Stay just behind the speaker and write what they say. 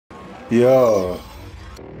Yo.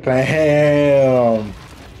 Bam.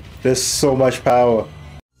 There's so much power.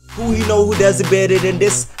 Who you know who does it better than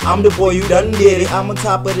this? I'm the boy who done did it. I'm on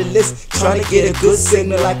top of the list, trying to get a good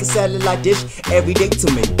signal like a satellite dish. Every day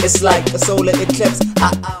to me, it's like a solar eclipse.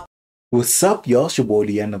 What's up, y'all? It's your boy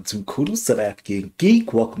Leanne. I'm Tim Kudos to the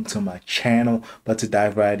s.a.geek. Welcome to my channel. About to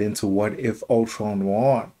dive right into what if Ultron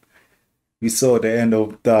won. We saw the end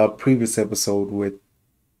of the previous episode with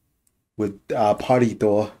Party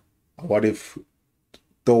Thor. What if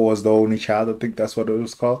Thor was the only child? I think that's what it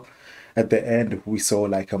was called. At the end, we saw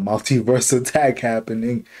like a multiverse attack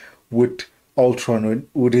happening with Ultron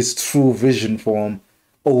with his true vision form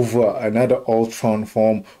over another Ultron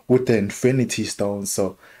form with the Infinity Stone.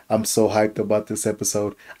 So I'm so hyped about this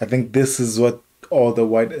episode. I think this is what all the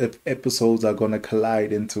What If episodes are going to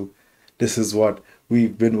collide into. This is what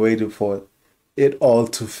we've been waiting for. It all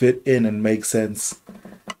to fit in and make sense.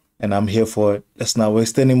 And I'm here for it. Let's not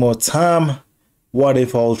waste any more time. What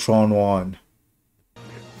if Ultron won?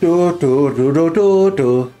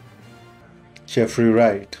 Jeffrey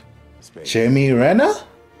Wright. Jamie Renner?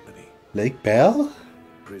 Lake Bell?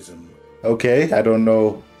 Okay, I don't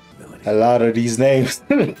know a lot of these names.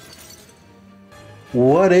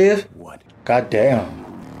 What if? Goddamn.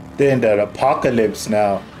 They're in that apocalypse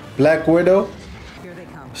now. Black Widow?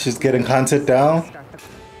 She's getting hunted down.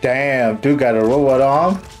 Damn, dude got a robot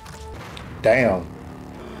arm. Damn.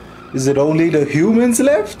 Is it only the humans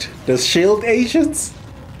left? The shield agents?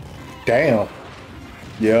 Damn.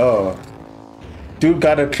 Yo. Dude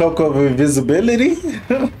got a cloak of invisibility?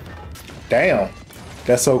 Damn.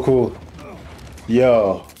 That's so cool.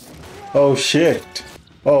 Yo. Oh shit.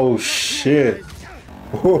 Oh shit.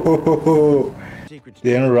 Whoa.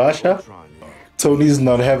 They're in Russia? Tony's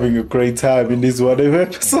not having a great time in these What If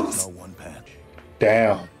episodes.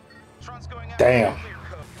 Damn. Damn.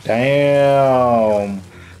 Damn.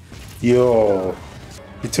 Yo.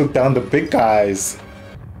 He took down the big guys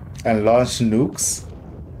and launched nukes.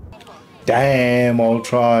 Damn,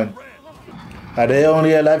 Ultron. Are they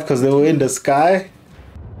only alive because they were in the sky?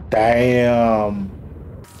 Damn.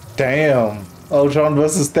 Damn. Ultron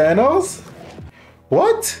versus Thanos?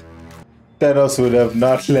 What? Thanos would have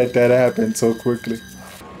not let that happen so quickly.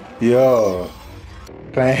 Yo.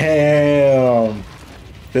 Damn.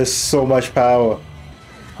 There's so much power.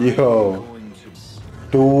 Yo.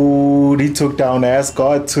 Dude, he took down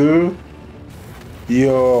Asgard too.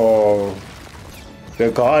 Yo. The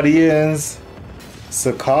Guardians.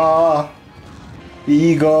 Sakaar.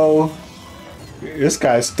 Ego. This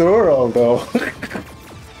guy's thorough though.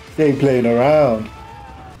 They ain't playing around.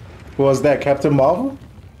 Who was that? Captain Marvel?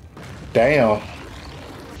 Damn.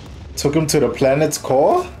 Took him to the planet's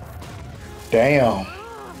core? Damn.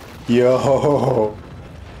 Yo.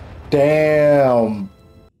 Damn.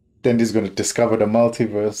 Then he's gonna discover the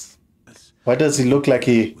multiverse. Why does he look like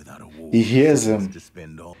he hears him?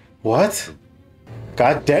 What?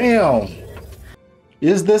 God damn.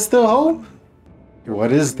 Is there still hope?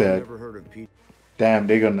 What is that? Damn,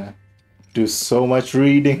 they're gonna do so much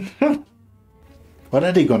reading. What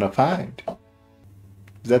are they gonna find?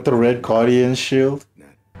 Is that the Red Guardian shield?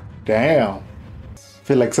 Damn.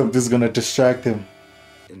 Feel like something's gonna distract him.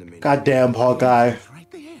 Goddamn Hawkeye.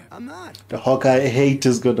 The Hawkeye hate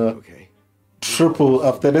is gonna triple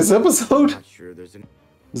after this episode.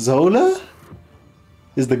 Zola?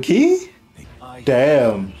 Is the key?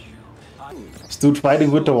 Damn. This dude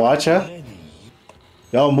fighting with the Watcher?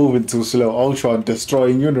 Y'all moving too slow. Ultron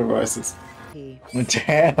destroying universes.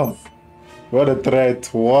 Damn. What a threat.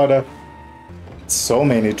 What. So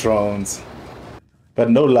many drones. But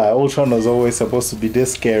no lie, Ultron was always supposed to be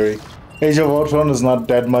this scary. Age of Ultron is not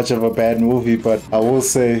that much of a bad movie, but I will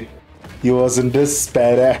say he wasn't this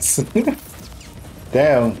badass.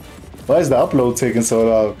 Damn. Why is the upload taking so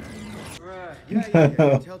long?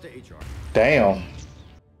 Damn.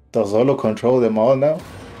 Does Zolo control them all now?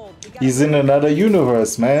 He's in another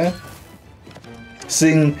universe, man.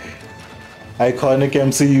 Seeing iconic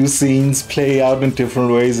MCU scenes play out in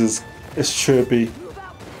different ways is trippy.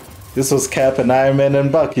 This was Cap and Iron Man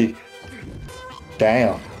and Bucky.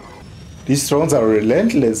 Damn. These drones are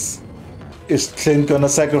relentless. Is Clint gonna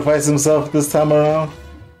sacrifice himself this time around?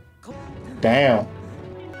 Damn.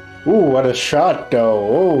 Ooh, what a shot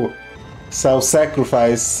though. Ooh.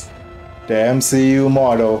 Self-sacrifice. The MCU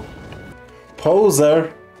motto.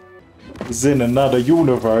 Poser is in another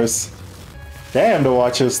universe. Damn, the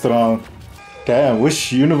Watcher's strong. Damn,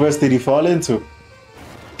 which universe did he fall into?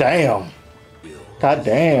 Damn. God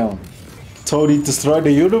damn. Tony destroyed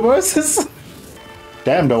the universes?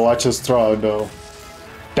 Damn, the Watcher's strong though.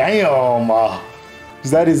 Damn. Is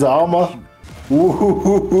that his armor?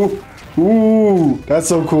 Ooh. Ooh, that's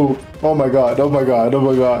so cool. Oh my god, oh my god, oh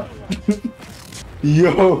my god.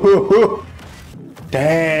 Yo,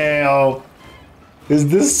 damn. Is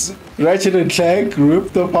this Ratchet and Clank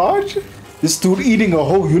ripped apart? This dude eating a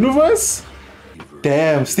whole universe?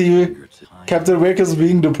 Damn, Steve, Captain America's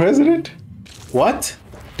being the president? What?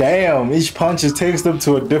 Damn, each punch just takes them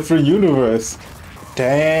to a different universe.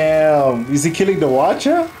 Damn, is he killing the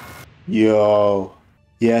Watcher? Yo,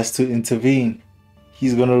 he has to intervene.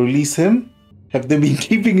 He's gonna release him? Have they been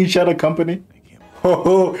keeping each other company?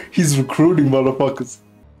 Oh, he's recruiting motherfuckers.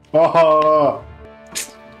 Oh,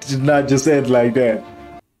 did not just end like that.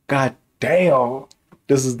 God damn,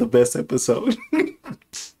 this is the best episode.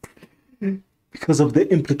 Because of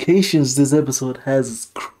the implications this episode has, it's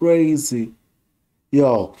crazy.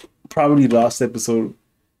 Yo, probably the last episode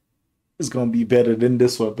is gonna be better than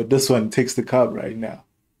this one, but this one takes the cup right now.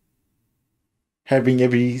 Having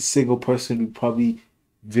every single person who probably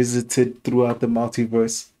visited throughout the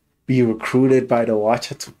multiverse be recruited by the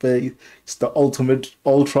Watcher to play it's the ultimate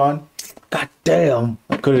Ultron. God damn,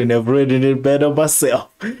 I couldn't have written it better myself.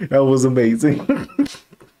 That was amazing.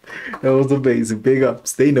 That was amazing. Big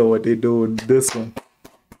ups. They know what they're doing. This one.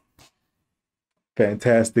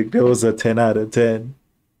 Fantastic. That was a 10 out of 10.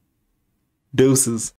 Deuces.